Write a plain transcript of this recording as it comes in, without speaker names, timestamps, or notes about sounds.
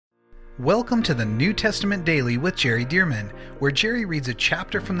Welcome to the New Testament Daily with Jerry Dearman, where Jerry reads a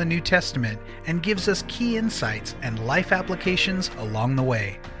chapter from the New Testament and gives us key insights and life applications along the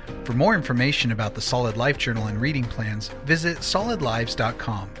way. For more information about the Solid Life Journal and reading plans, visit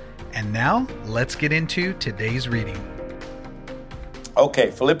solidlives.com. And now, let's get into today's reading.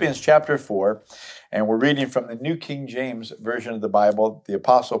 Okay, Philippians chapter 4, and we're reading from the New King James Version of the Bible, the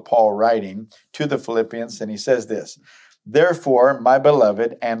Apostle Paul writing to the Philippians, and he says this: "Therefore, my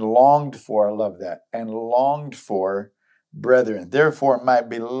beloved and longed for," I love that, "and longed for brethren." Therefore, my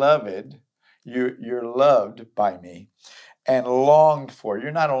beloved, you're loved by me, and longed for.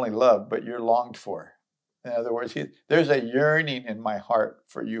 You're not only loved, but you're longed for. In other words, there's a yearning in my heart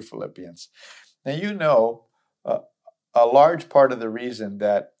for you, Philippians. Now, you know, a large part of the reason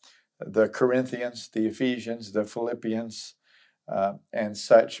that the Corinthians, the Ephesians, the Philippians, and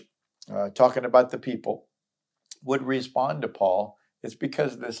such, talking about the people, would respond to Paul, it's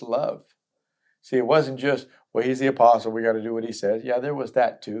because of this love. See, it wasn't just, well, he's the apostle, we got to do what he says. Yeah, there was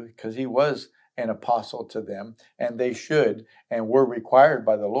that too, because he was an apostle to them, and they should and were required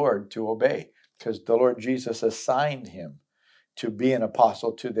by the Lord to obey, because the Lord Jesus assigned him to be an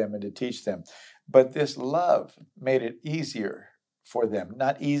apostle to them and to teach them. But this love made it easier for them.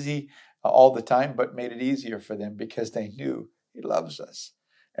 Not easy all the time, but made it easier for them because they knew he loves us.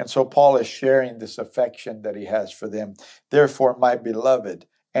 And so Paul is sharing this affection that he has for them. Therefore, my beloved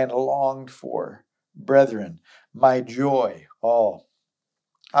and longed for brethren, my joy. Oh,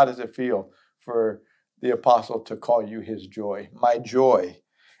 how does it feel for the apostle to call you his joy? My joy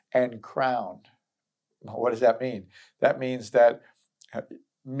and crown. What does that mean? That means that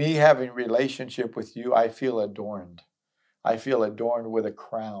me having relationship with you, I feel adorned. I feel adorned with a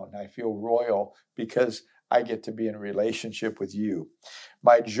crown. I feel royal because I get to be in relationship with you.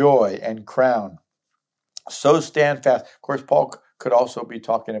 My joy and crown. So stand fast. Of course, Paul could also be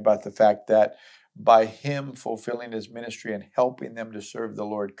talking about the fact that by him fulfilling his ministry and helping them to serve the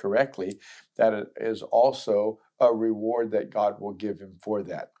Lord correctly, that it is also a reward that God will give him for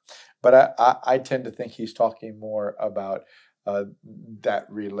that. But I tend to think he's talking more about that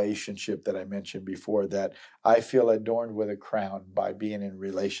relationship that I mentioned before, that I feel adorned with a crown by being in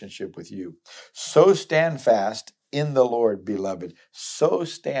relationship with you. So stand fast in the Lord, beloved. So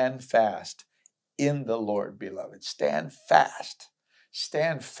stand fast in the Lord, beloved. Stand fast.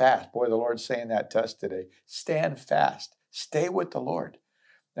 Stand fast. Boy, the Lord's saying that to us today. Stand fast. Stay with the Lord.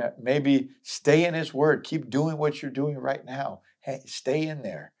 Maybe stay in his word. Keep doing what you're doing right now. Hey, stay in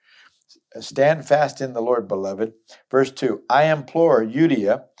there. Stand fast in the Lord, beloved. Verse 2, I implore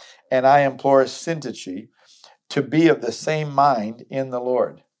Euodia and I implore Syntyche to be of the same mind in the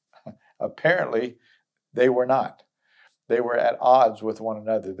Lord. Apparently, they were not. They were at odds with one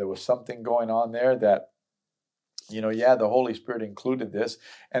another. There was something going on there that, the Holy Spirit included this.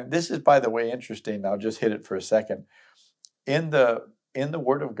 And this is, by the way, interesting. I'll just hit it for a second. In the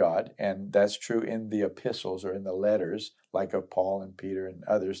Word of God, and that's true in the epistles or in the letters, like of Paul and Peter and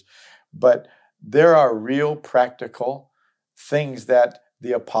others, but there are real practical things that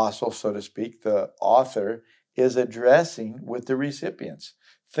the apostle, so to speak, the author, is addressing with the recipients,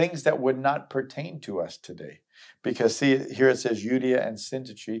 things that would not pertain to us today. Because see, here it says Euodia and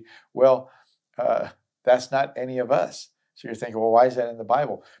Syntyche. Well, that's not any of us. So you're thinking, well, why is that in the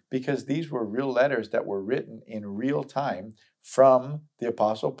Bible? Because these were real letters that were written in real time from the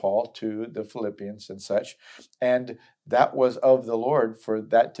Apostle Paul to the Philippians and such. And that was of the Lord for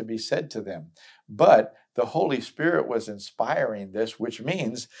that to be said to them. But the Holy Spirit was inspiring this, which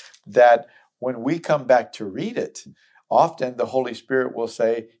means that when we come back to read it, often the Holy Spirit will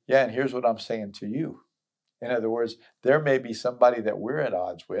say, yeah, and here's what I'm saying to you. In other words, there may be somebody that we're at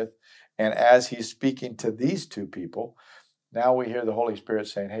odds with, and as he's speaking to these two people, now we hear the Holy Spirit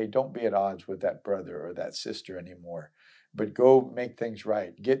saying, hey, don't be at odds with that brother or that sister anymore, but go make things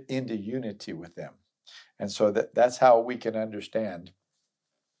right. Get into unity with them. And so that's how we can understand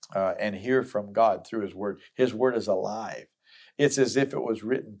and hear from God through his word. His word is alive. It's as if it was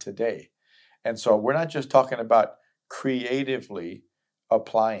written today. And so we're not just talking about creatively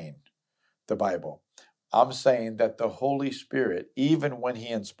applying the Bible. I'm saying that the Holy Spirit, even when he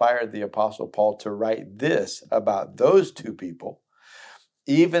inspired the Apostle Paul to write this about those two people,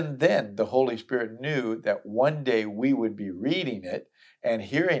 even then the Holy Spirit knew that one day we would be reading it and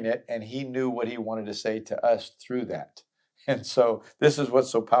hearing it, and he knew what he wanted to say to us through that. And so this is what's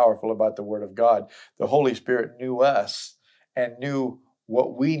so powerful about the Word of God. The Holy Spirit knew us and knew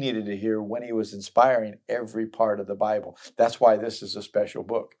what we needed to hear when he was inspiring every part of the Bible. That's why this is a special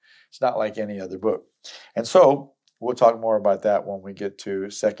book. It's not like any other book. And so we'll talk more about that when we get to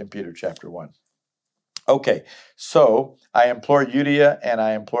 2 Peter chapter 1. Okay, so I implore Euodia and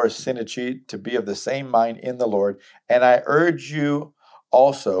I implore Syntyche to be of the same mind in the Lord, and I urge you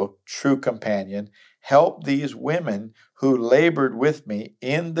also, true companion, help these women who labored with me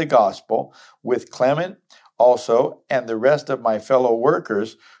in the gospel, with Clement also, and the rest of my fellow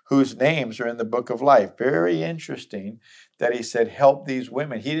workers whose names are in the book of life. Very interesting that he said, help these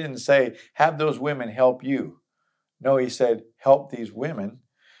women. He didn't say, have those women help you. No, he said, help these women.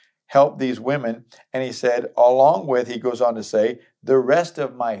 Help these women. And he said, along with, he goes on to say, the rest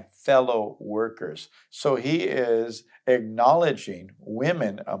of my fellow workers. So he is acknowledging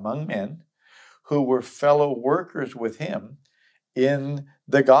women among men who were fellow workers with him in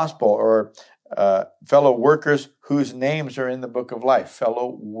the gospel, or fellow workers whose names are in the book of life.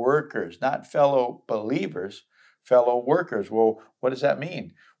 Fellow workers, not fellow believers, fellow workers. Well, what does that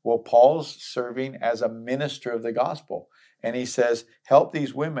mean? Well, Paul's serving as a minister of the gospel. And he says, help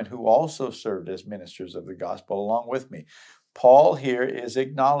these women who also served as ministers of the gospel along with me. Paul here is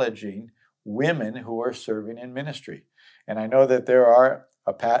acknowledging women who are serving in ministry. And I know that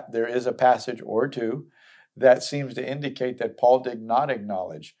there is a passage or two that seems to indicate that Paul did not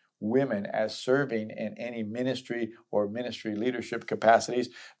acknowledge women as serving in any ministry or ministry leadership capacities.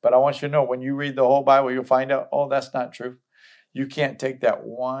 But I want you to know, when you read the whole Bible, you'll find out, oh, that's not true. You can't take that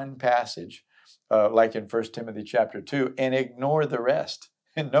one passage, like in 1 Timothy chapter 2, and ignore the rest.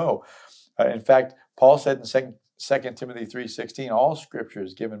 And no. In fact, Paul said in 2 Timothy 3:16, all scripture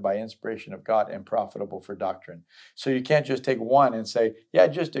is given by inspiration of God and profitable for doctrine. So you can't just take one and say, yeah,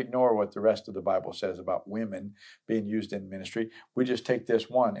 just ignore what the rest of the Bible says about women being used in ministry. We just take this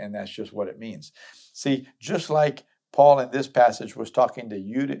one, and that's just what it means. See, just like Paul in this passage was talking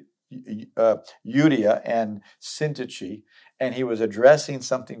to Euodia and Syntyche, and he was addressing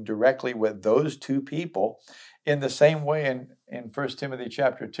something directly with those two people, in the same way in 1 Timothy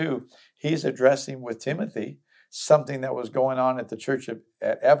chapter 2, he's addressing with Timothy something that was going on at the church at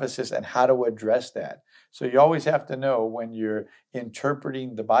Ephesus and how to address that. So you always have to know when you're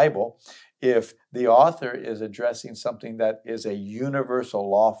interpreting the Bible, if the author is addressing something that is a universal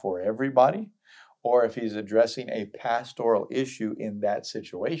law for everybody, or if he's addressing a pastoral issue in that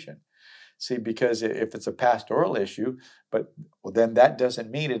situation. See, because if it's a pastoral issue, then that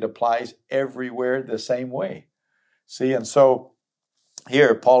doesn't mean it applies everywhere the same way. See, and so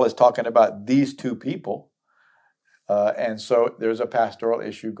here Paul is talking about these two people, and so there's a pastoral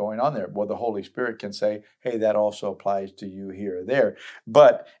issue going on there. Well, the Holy Spirit can say, hey, that also applies to you here or there.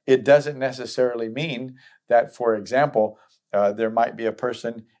 But it doesn't necessarily mean that, for example, there might be a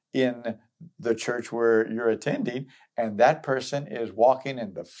person in the church where you're attending, and that person is walking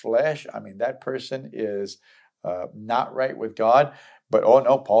in the flesh. I mean, that person is not right with God. But, oh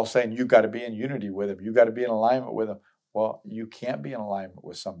no, Paul's saying you got to be in unity with him. You got to be in alignment with him. Well, you can't be in alignment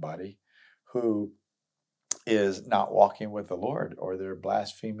with somebody who is not walking with the Lord, or they're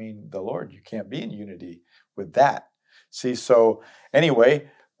blaspheming the Lord. You can't be in unity with that. See, so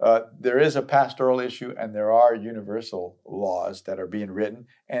anyway, there is a pastoral issue, and there are universal laws that are being written,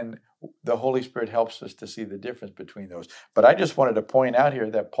 and the Holy Spirit helps us to see the difference between those. But I just wanted to point out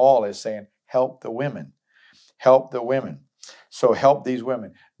here that Paul is saying, help the women. Help the women. So help these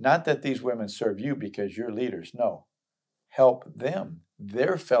women. Not that these women serve you because you're leaders. No. Help them.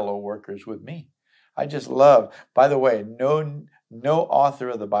 They're fellow workers with me. I just love, by the way, no author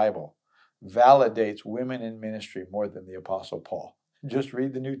of the Bible validates women in ministry more than the Apostle Paul. Just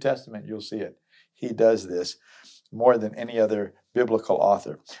read the New Testament, you'll see it. He does this more than any other biblical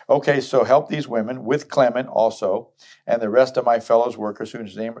author. Okay, so help these women with Clement also, and the rest of my fellow workers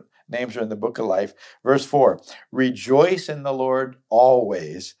whose names are in the book of life. Verse 4, rejoice in the Lord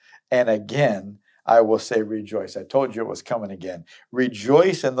always, and again, I will say rejoice. I told you it was coming again.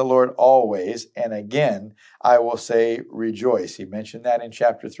 Rejoice in the Lord always, and again, I will say rejoice. He mentioned that in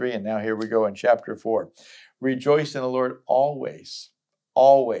chapter 3, and now here we go in chapter 4. Rejoice in the Lord always,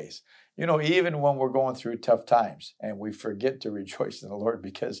 always. You know, even when we're going through tough times and we forget to rejoice in the Lord,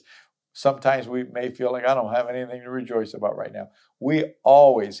 because sometimes we may feel like I don't have anything to rejoice about right now. We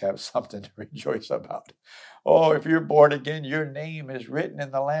always have something to rejoice about. Oh, if you're born again, your name is written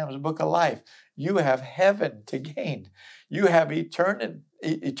in the Lamb's book of life. You have heaven to gain. You have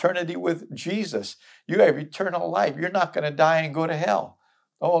eternity with Jesus. You have eternal life. You're not going to die and go to hell.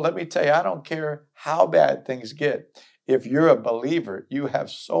 Oh, let me tell you, I don't care how bad things get. If you're a believer, you have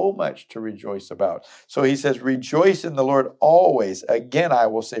so much to rejoice about. So he says, rejoice in the Lord always. Again, I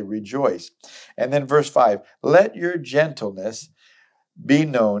will say rejoice. And then verse 5, let your gentleness be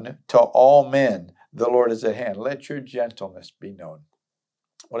known to all men. The Lord is at hand. Let your gentleness be known.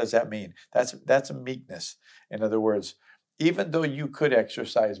 What does that mean? That's a meekness. In other words, even though you could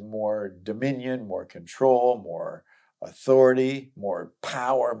exercise more dominion, more control, more authority, more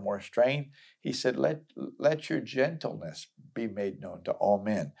power, more strength, he said, let your gentleness be made known to all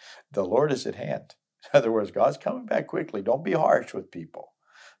men. The Lord is at hand. In other words, God's coming back quickly. Don't be harsh with people.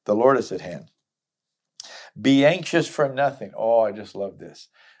 The Lord is at hand. Be anxious for nothing. Oh, I just love this.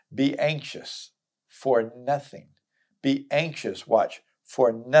 Be anxious for nothing. Be anxious, watch,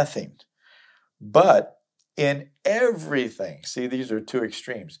 for nothing. But in everything, see, these are two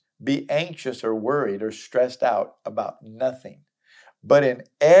extremes. Be anxious or worried or stressed out about nothing. But in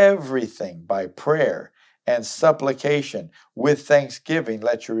everything, by prayer and supplication with thanksgiving,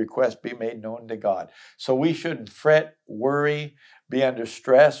 let your request be made known to God. So we shouldn't fret, worry, be under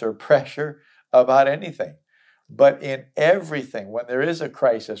stress or pressure about anything. But in everything, when there is a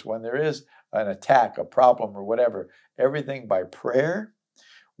crisis, when there is an attack, a problem, or whatever, everything by prayer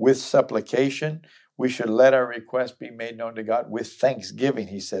with supplication, we should let our request be made known to God with thanksgiving,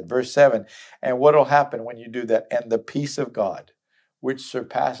 he said. Verse 7, and what will happen when you do that? And the peace of God, which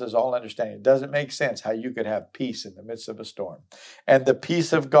surpasses all understanding. It doesn't make sense how you could have peace in the midst of a storm. And the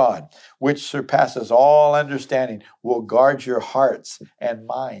peace of God, which surpasses all understanding, will guard your hearts and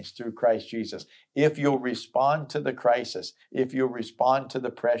minds through Christ Jesus. If you'll respond to the crisis, if you'll respond to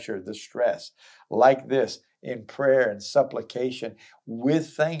the pressure, the stress, like this, in prayer and supplication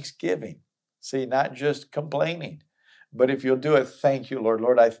with thanksgiving. See, not just complaining, but if you'll do it, thank you, Lord.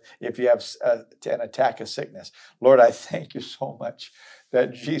 Lord, if you have an attack of sickness, Lord, I thank you so much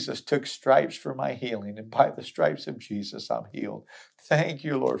that Jesus took stripes for my healing, and by the stripes of Jesus, I'm healed. Thank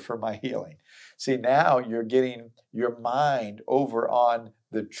you, Lord, for my healing. See, now you're getting your mind over on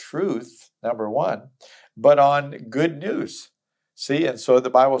the truth, number one, but on good news. See, and so the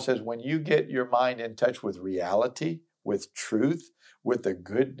Bible says when you get your mind in touch with reality, with truth, with the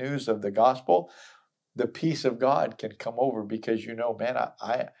good news of the gospel, the peace of God can come over because you know, man,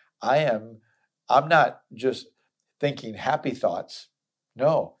 I'm not just thinking happy thoughts.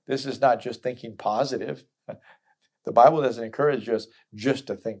 No, this is not just thinking positive. The Bible doesn't encourage us just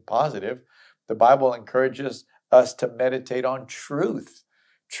to think positive. The Bible encourages us to meditate on truth.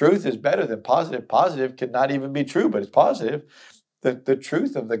 Truth is better than positive. Positive cannot even be true, but it's positive. The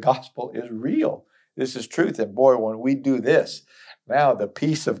truth of the gospel is real. This is truth. And boy, when we do this, now the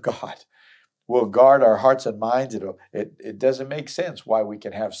peace of God will guard our hearts and minds. It doesn't make sense why we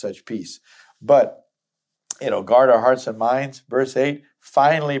can have such peace, but it'll guard our hearts and minds. Verse 8,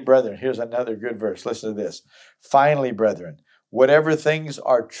 finally, brethren, here's another good verse. Listen to this. Finally, brethren, whatever things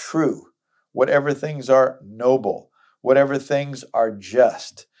are true, whatever things are noble, whatever things are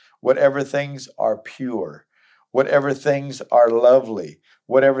just, whatever things are pure, whatever things are lovely,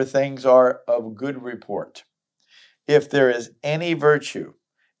 whatever things are of good report. If there is any virtue,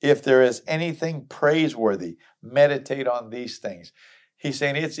 if there is anything praiseworthy, meditate on these things. He's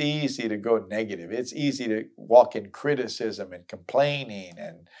saying it's easy to go negative. It's easy to walk in criticism and complaining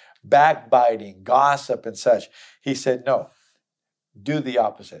and backbiting, gossip and such. He said, no, do the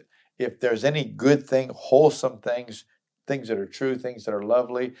opposite. If there's any good thing, wholesome things, things that are true, things that are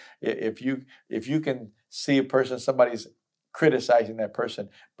lovely, if you can see a person, somebody's criticizing that person,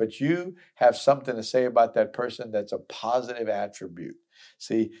 but you have something to say about that person that's a positive attribute.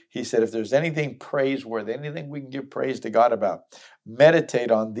 See, he said, if there's anything praiseworthy, anything we can give praise to God about,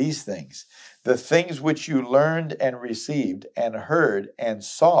 meditate on these things. The things which you learned and received and heard and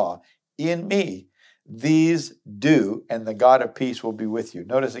saw in me, these do, and the God of peace will be with you.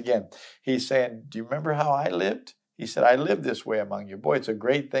 Notice again, he's saying, do you remember how I lived? He said, I live this way among you. Boy, it's a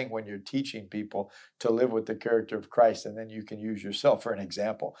great thing when you're teaching people to live with the character of Christ, and then you can use yourself for an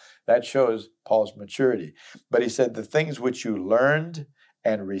example. That shows Paul's maturity. But he said, the things which you learned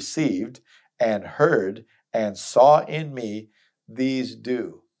and received and heard and saw in me, these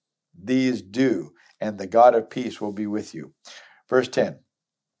do. These do, and the God of peace will be with you. Verse 10.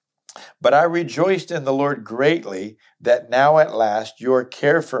 But I rejoiced in the Lord greatly that now at last your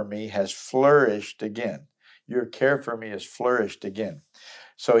care for me has flourished again. Your care for me has flourished again.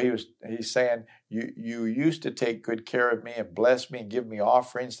 So he's saying, you used to take good care of me and bless me and give me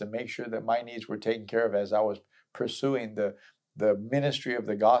offerings to make sure that my needs were taken care of as I was pursuing the ministry of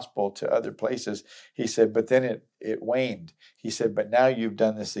the gospel to other places. He said, but then it waned. He said, but now you've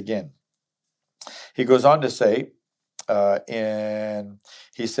done this again. He goes on to say,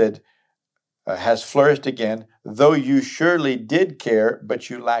 he said, has flourished again, though you surely did care, but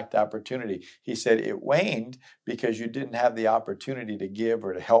you lacked opportunity. He said it waned because you didn't have the opportunity to give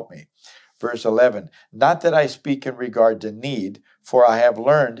or to help me. Verse 11, not that I speak in regard to need, for I have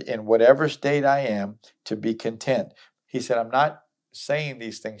learned in whatever state I am to be content. He said, I'm not saying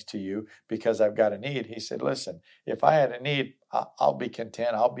these things to you because I've got a need. He said, listen, if I had a need, I'll be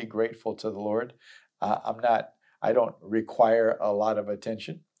content. I'll be grateful to the Lord. I don't require a lot of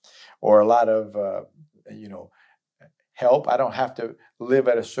attention or a lot of, help. I don't have to live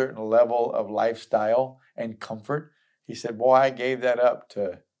at a certain level of lifestyle and comfort. He said, boy, I gave that up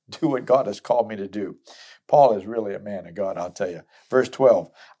to do what God has called me to do. Paul is really a man of God, I'll tell you. Verse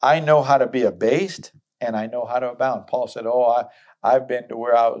 12, I know how to be abased and I know how to abound. Paul said, I've been to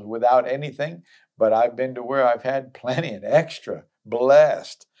where I was without anything, but I've been to where I've had plenty and extra,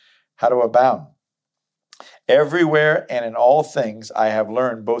 blessed. How to abound. Everywhere and in all things I have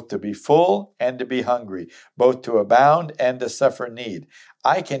learned both to be full and to be hungry, both to abound and to suffer need.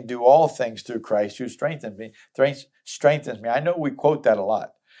 I can do all things through Christ who strengthens me. I know we quote that a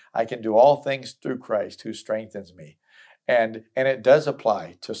lot. I can do all things through Christ who strengthens me. And it does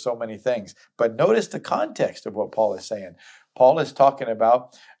apply to so many things. But notice the context of what Paul is saying. Paul is talking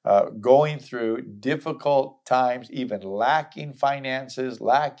about going through difficult times, even lacking finances,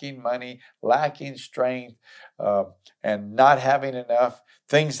 lacking money, lacking strength, and not having enough.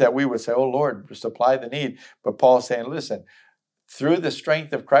 Things that we would say, oh, Lord, supply the need. But Paul's saying, listen, through the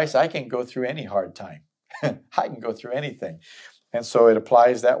strength of Christ, I can go through any hard time. I can go through anything. And so it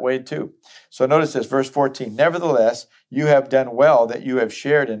applies that way too. So notice this, verse 14. Nevertheless, you have done well that you have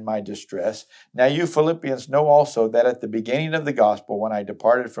shared in my distress. Now you Philippians know also that at the beginning of the gospel, when I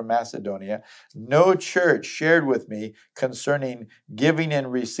departed from Macedonia, no church shared with me concerning giving and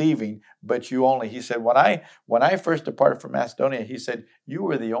receiving, but you only. He said, when I first departed from Macedonia, he said, you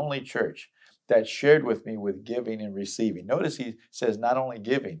were the only church that shared with me with giving and receiving. Notice he says not only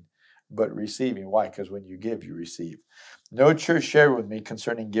giving, but receiving. Why? Because when you give, you receive. No church shared with me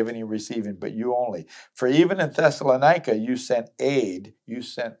concerning giving and receiving, but you only. For even in Thessalonica, you sent aid, you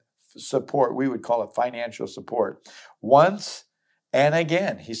sent support. We would call it financial support. Once and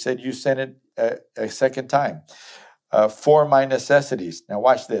again, he said, you sent it a second time for my necessities. Now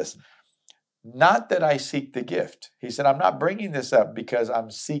watch this. Not that I seek the gift. He said, I'm not bringing this up because I'm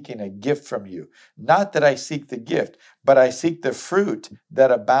seeking a gift from you. Not that I seek the gift, but I seek the fruit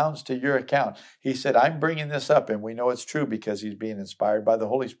that abounds to your account. He said, I'm bringing this up, and we know it's true because he's being inspired by the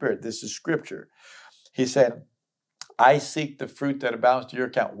Holy Spirit. This is scripture. He said, I seek the fruit that abounds to your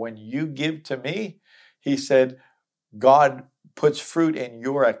account. When you give to me, he said, God puts fruit in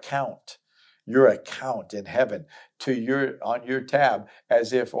your account in heaven on your tab,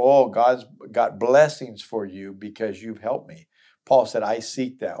 as if, God's got blessings for you because you've helped me. Paul said, I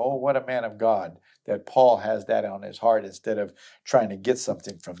seek that. Oh, what a man of God that Paul has that on his heart instead of trying to get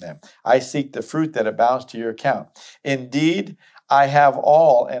something from them. I seek the fruit that abounds to your account. Indeed, I have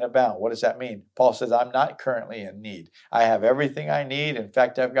all and abound. What does that mean? Paul says, I'm not currently in need. I have everything I need. In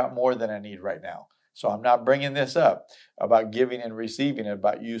fact, I've got more than I need right now. So I'm not bringing this up about giving and receiving,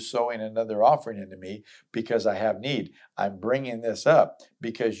 about you sowing another offering into me because I have need. I'm bringing this up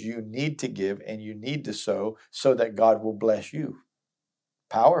because you need to give and you need to sow so that God will bless you.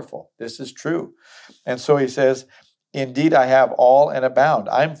 Powerful. This is true. And so he says, indeed, I have all and abound.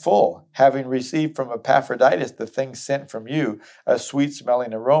 I'm full, having received from Epaphroditus the things sent from you, a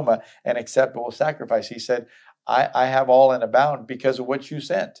sweet-smelling aroma, an acceptable sacrifice. He said, I have all and abound because of what you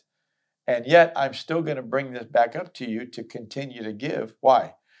sent. And yet, I'm still going to bring this back up to you to continue to give.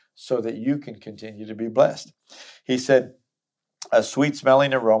 Why? So that you can continue to be blessed. He said, a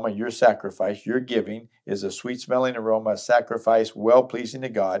sweet-smelling aroma, your sacrifice, your giving, is a sweet-smelling aroma, a sacrifice well-pleasing to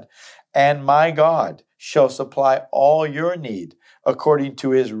God. And my God shall supply all your need according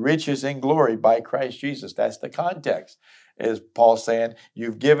to his riches in glory by Christ Jesus. That's the context. Is Paul saying,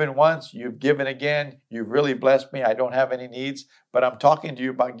 you've given once, you've given again, you've really blessed me, I don't have any needs, but I'm talking to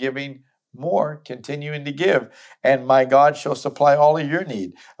you about giving more, continuing to give, and my God shall supply all of your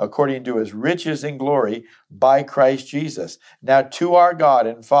need according to his riches in glory by Christ Jesus. Now to our God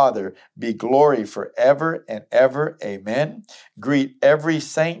and Father be glory forever and ever. Amen. Greet every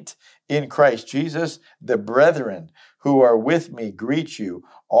saint in Christ Jesus. The brethren who are with me greet you.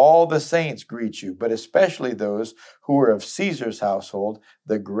 All the saints greet you, but especially those who are of Caesar's household.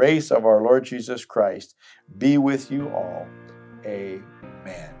 The grace of our Lord Jesus Christ be with you all.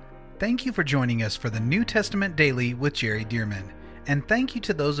 Amen. Thank you for joining us for the New Testament Daily with Jerry Dearman. And thank you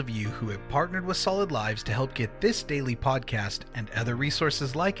to those of you who have partnered with Solid Lives to help get this daily podcast and other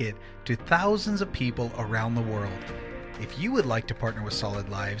resources like it to thousands of people around the world. If you would like to partner with Solid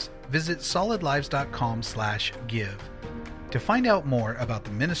Lives, visit solidlives.com/give. To find out more about the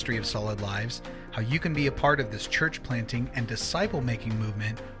ministry of Solid Lives, how you can be a part of this church planting and disciple-making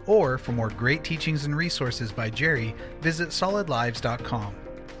movement, or for more great teachings and resources by Jerry, visit solidlives.com.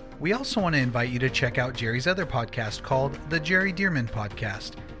 We also want to invite you to check out Jerry's other podcast called The Jerry Dearman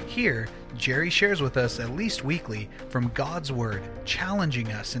Podcast. Here, Jerry shares with us at least weekly from God's Word,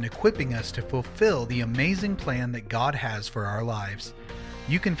 challenging us and equipping us to fulfill the amazing plan that God has for our lives.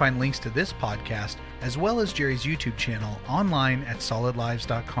 You can find links to this podcast as well as Jerry's YouTube channel online at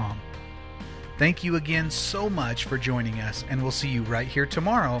solidlives.com. Thank you again so much for joining us, and we'll see you right here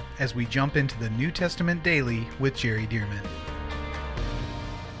tomorrow as we jump into the New Testament Daily with Jerry Dearman.